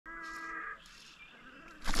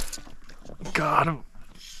Got him.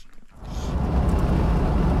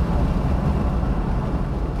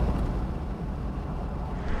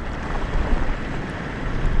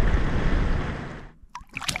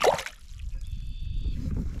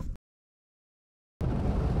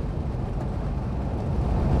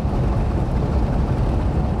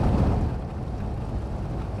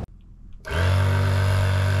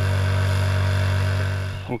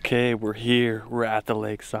 Okay, we're here. We're at the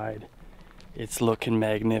lakeside. It's looking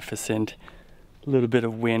magnificent. A little bit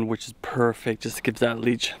of wind, which is perfect. Just gives that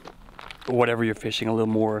leech, or whatever you're fishing, a little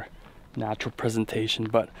more natural presentation.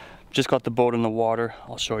 But just got the boat in the water.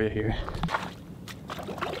 I'll show you here.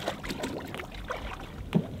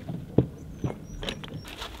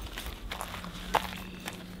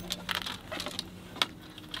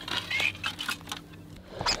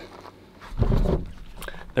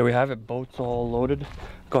 There we have it. Boat's all loaded.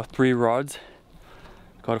 Got 3 rods.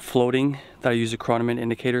 Got a floating that I use a chronometer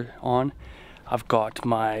indicator on. I've got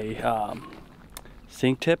my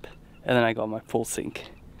sink tip, and then I got my full sink.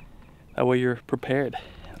 That way you're prepared.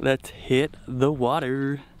 Let's hit the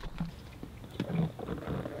water.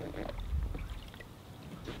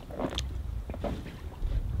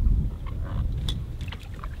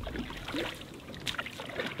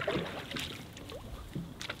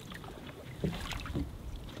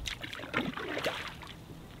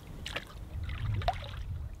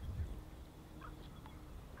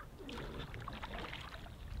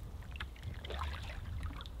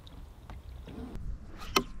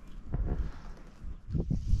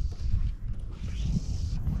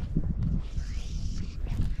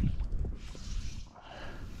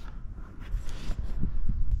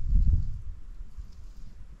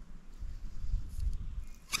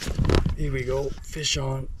 Here we go, fish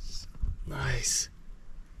on. Nice.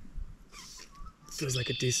 Feels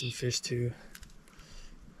like a decent fish too.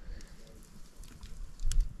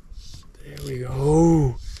 There we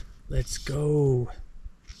go. Let's go.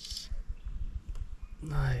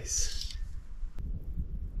 Nice.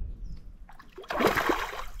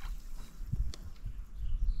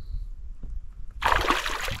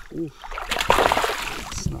 Ooh.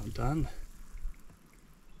 It's not done.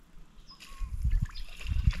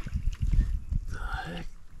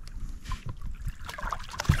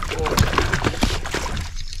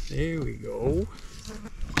 There we go.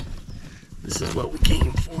 This is what we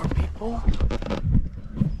came for, people.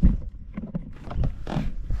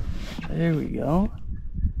 There we go.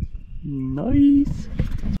 Nice.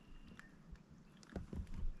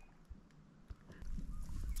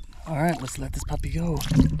 All right, let's let this puppy go.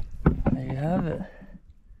 There you have it.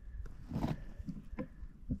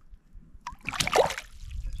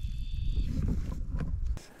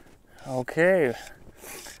 Okay,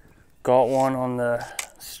 got one on the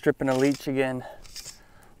stripping a leech again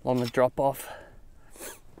on the drop off.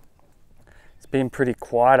 It's been pretty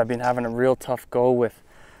quiet. I've been having a real tough go with,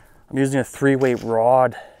 I'm using a 3-weight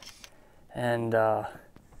rod and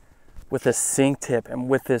with a sink tip, and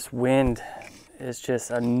with this wind it's just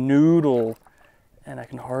a noodle and I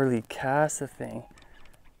can hardly cast the thing.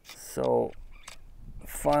 So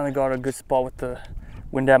finally got a good spot with the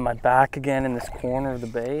wind at my back again in this corner of the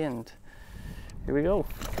bay, and here we go.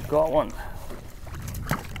 Got one.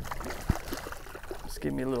 Just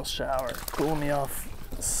give me a little shower, cool me off.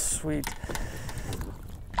 Sweet.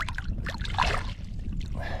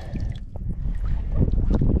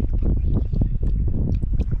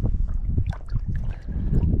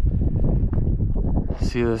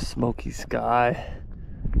 See the smoky sky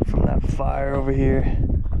from that fire over here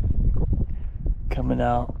coming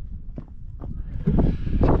out.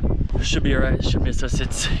 Should be alright. Should miss us.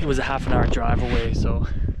 It was a half-an-hour drive away, so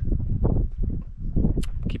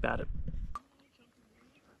keep at it.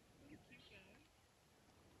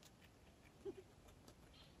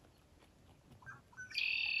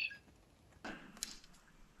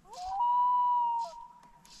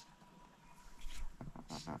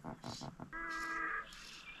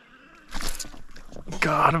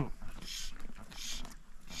 Got him.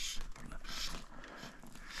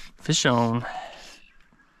 Fish on.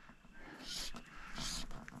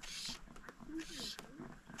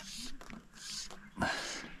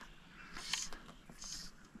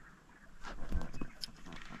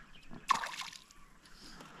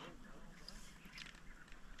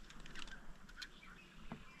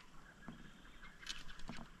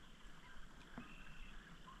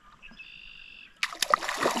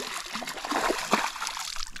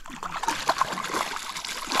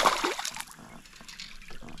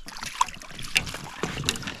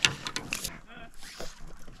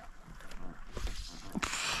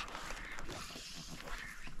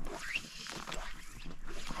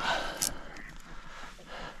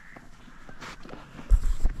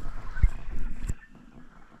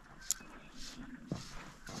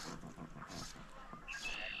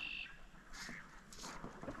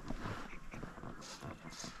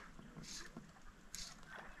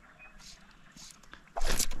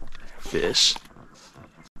 fish.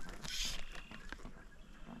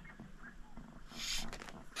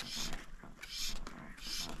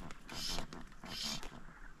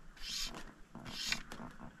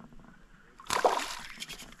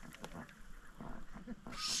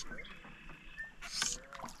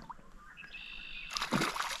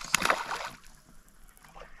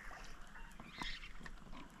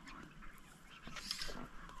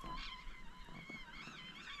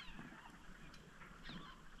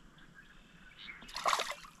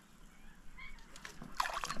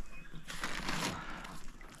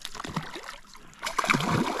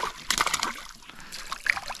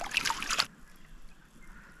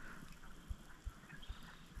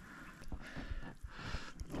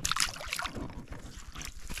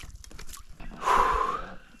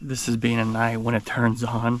 This has been a night. When it turns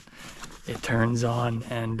on,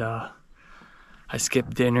 and I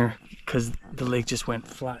skipped dinner because the lake just went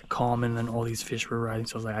flat calm and then all these fish were riding,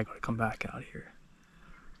 so I was like, I gotta come back out here.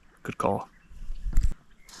 Good call.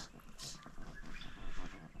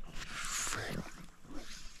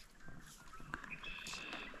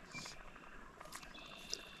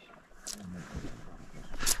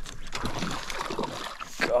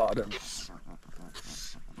 Got him.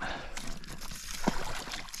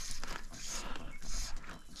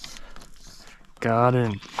 Got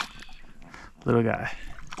him. Little guy.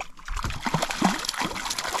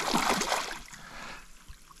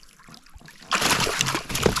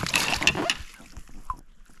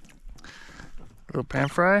 Little pan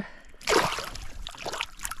fry.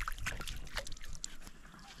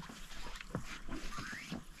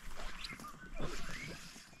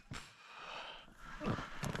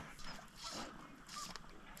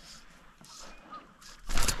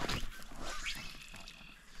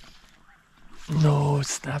 No, it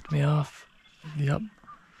snapped me off. Yep.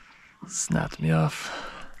 Snapped me off.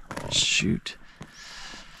 Shoot.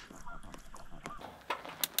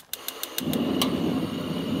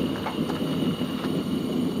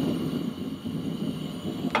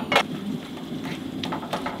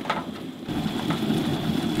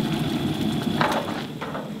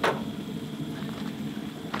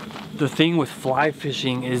 The thing with fly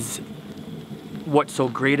fishing is, what's so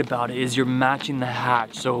great about it is you're matching the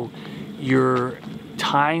hatch. So you're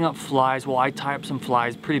tying up flies. Well, I tie up some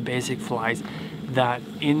flies, pretty basic flies, that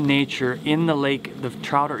in nature, in the lake, the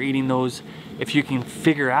trout are eating those. If you can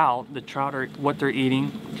figure out the trout are what they're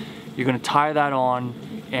eating, you're gonna tie that on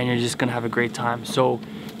and you're just gonna have a great time. So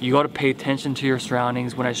you gotta pay attention to your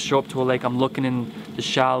surroundings. When I show up to a lake, I'm looking in the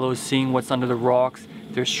shallows, seeing what's under the rocks.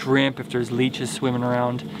 If there's shrimp, if there's leeches swimming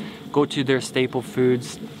around, go to their staple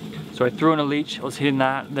foods. So I threw in a leech, I was hitting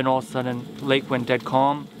that, then all of a sudden, lake went dead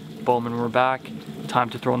calm, bowmen were back, time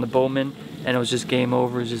to throw in the bowmen, and it was just game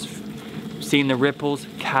over. It was just seeing the ripples,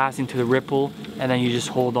 casting to the ripple, and then you just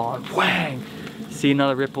hold on, whang! See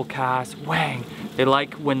another ripple cast, whang! They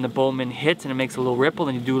like when the bowman hits and it makes a little ripple,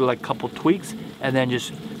 then you do like a couple tweaks, and then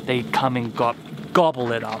just they come and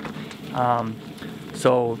gobble it up.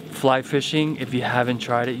 So fly fishing, if you haven't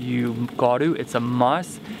tried it, you got to. It's a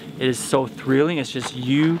must. It is so thrilling. It's just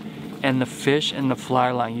you and the fish and the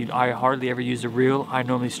fly line. I hardly ever use a reel. I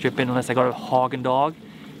normally strip in unless I got a hog and dog.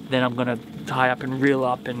 Then I'm gonna tie up and reel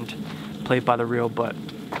up and play by the reel, but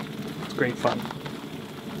it's great fun.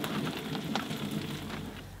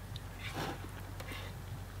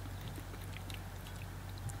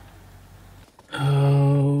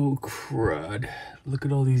 Oh crud. Look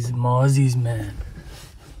at all these mozzies, man.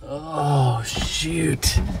 Oh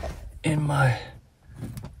shoot. In my...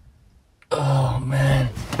 Oh man.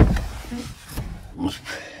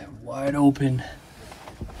 Wide open.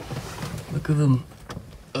 Look at them.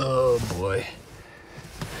 Oh boy.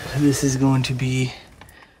 This is going to be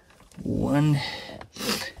one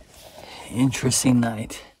interesting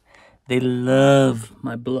night. They love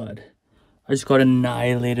my blood. I just got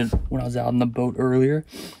annihilated when I was out on the boat earlier.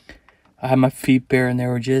 I had my feet bare and they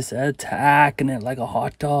were just attacking it like a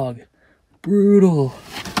hot dog. Brutal.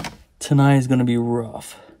 Tonight is gonna be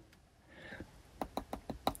rough.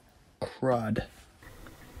 Crud.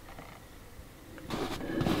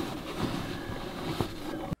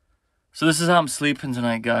 So this is how I'm sleeping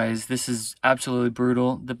tonight, guys. This is absolutely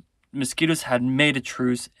brutal. The mosquitoes had made a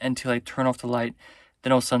truce until I turned off the light.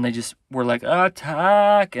 Then all of a sudden they just were like,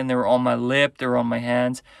 attack! And they were on my lip, they were on my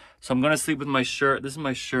hands. So I'm gonna sleep with my shirt. This is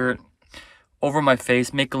my shirt. Over my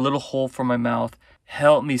face, make a little hole for my mouth.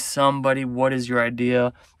 Help me, somebody. What is your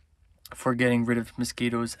idea for getting rid of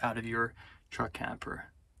mosquitoes out of your truck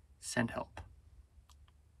camper? Send help.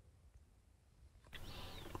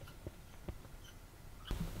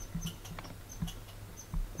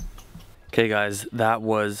 Okay guys, that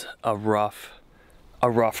was a rough a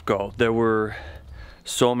rough go. There were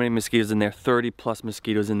so many mosquitoes in there, 30 plus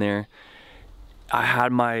mosquitoes in there. I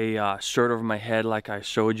had my shirt over my head like I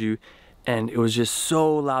showed you, and it was just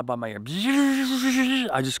so loud by my ear.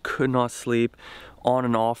 I just could not sleep, on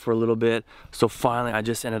and off for a little bit. So finally I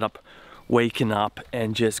just ended up waking up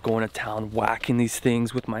and just going to town, whacking these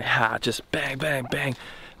things with my hat, just bang, bang, bang,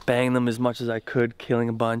 bang them as much as I could, killing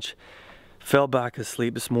a bunch. Fell back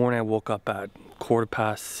asleep. This morning I woke up at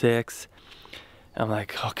 6:15. I'm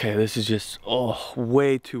like, okay, this is just, oh,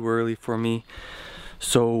 way too early for me.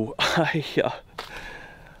 So I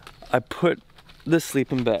put the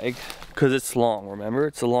sleeping bag, because it's long, remember?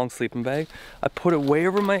 It's a long sleeping bag. I put it way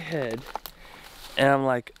over my head, and I'm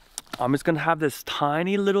like, I'm just gonna have this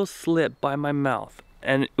tiny little slit by my mouth.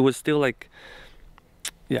 And it was still like,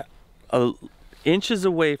 yeah, inches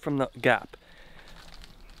away from the gap.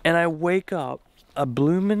 And I wake up, a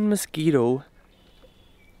bloomin' mosquito,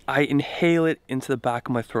 I inhale it into the back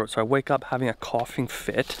of my throat. So I wake up having a coughing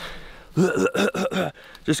fit,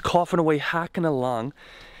 just coughing away, hacking a lung.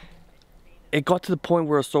 It got to the point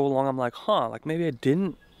where it was so long, I'm like, like maybe I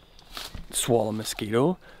didn't swallow a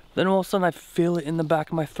mosquito. Then all of a sudden I feel it in the back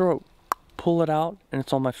of my throat, pull it out, and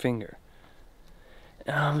it's on my finger.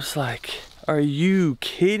 And I'm just like, are you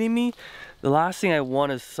kidding me? The last thing I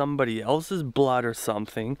want is somebody else's blood or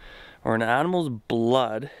something, or an animal's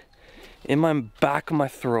blood in my back of my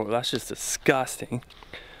throat. That's just disgusting.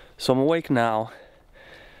 So I'm awake now.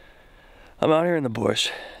 I'm out here in the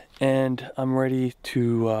bush, and I'm ready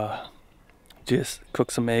to just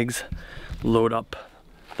cook some eggs, load up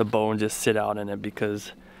the bow, and just sit out in it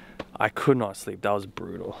because I could not sleep. That was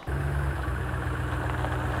brutal.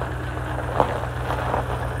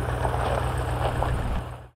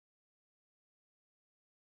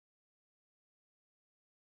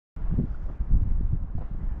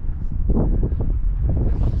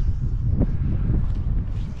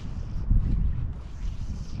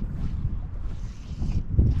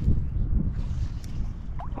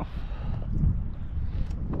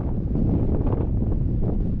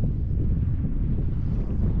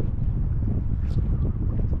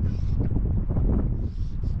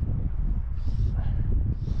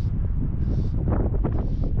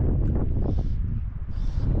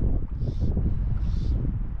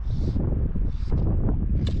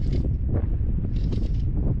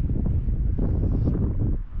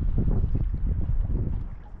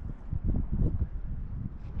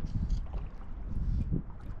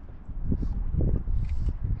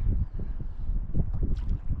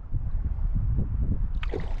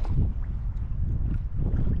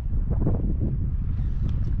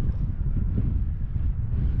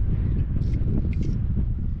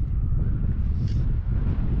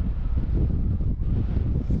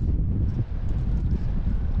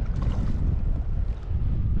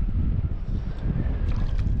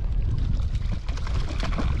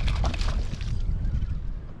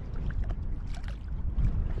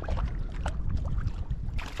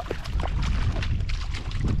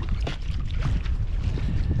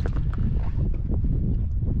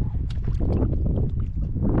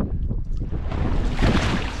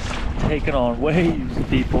 Taking on waves,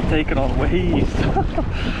 people, taking on waves.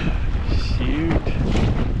 Shoot.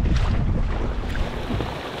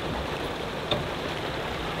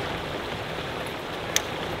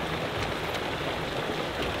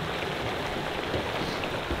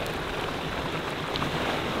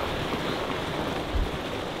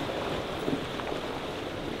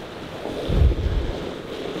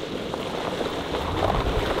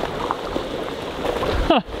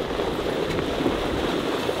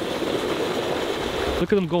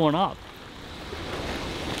 Look at them going up.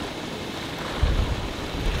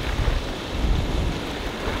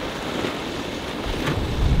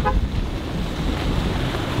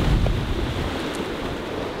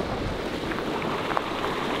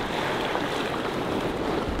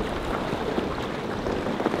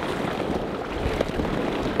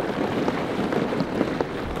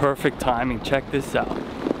 Perfect timing. Check this out.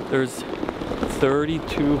 There's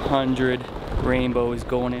 3,200 rainbows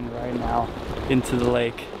going in right now into the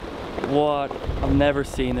lake. What? I've never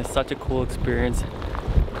seen this. Such a cool experience.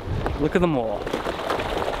 Look at them all.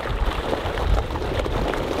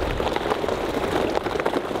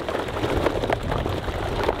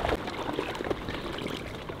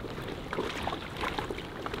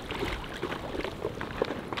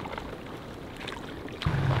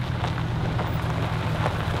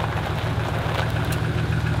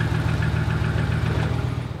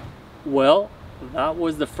 Well, that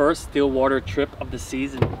was the first Stillwater trip of the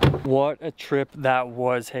season. What a trip that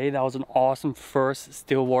was, hey? That was an awesome first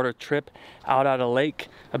Stillwater trip out at a lake.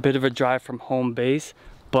 A bit of a drive from home base,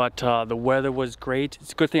 but the weather was great.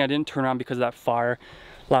 It's a good thing I didn't turn around because of that fire.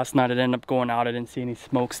 Last night it ended up going out. I didn't see any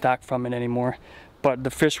smokestack from it anymore. But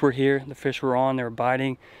the fish were here, the fish were on, they were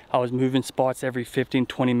biting. I was moving spots every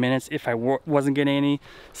 15-20 minutes if I wasn't getting any.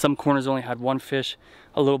 Some corners only had one fish,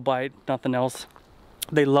 a little bite, nothing else.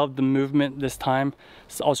 They loved the movement this time.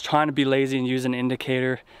 So I was trying to be lazy and use an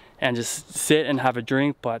indicator and just sit and have a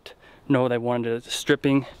drink, but no, they wanted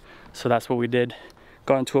stripping, so that's what we did.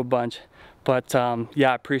 Got into a bunch. But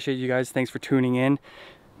yeah, I appreciate you guys. Thanks for tuning in.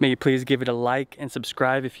 May you please give it a like and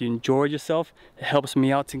subscribe if you enjoyed yourself. It helps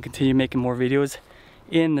me out to continue making more videos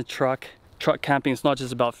in the truck. Truck camping, it's not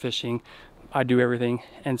just about fishing. I do everything.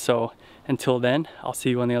 And so until then, I'll see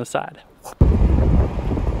you on the other side.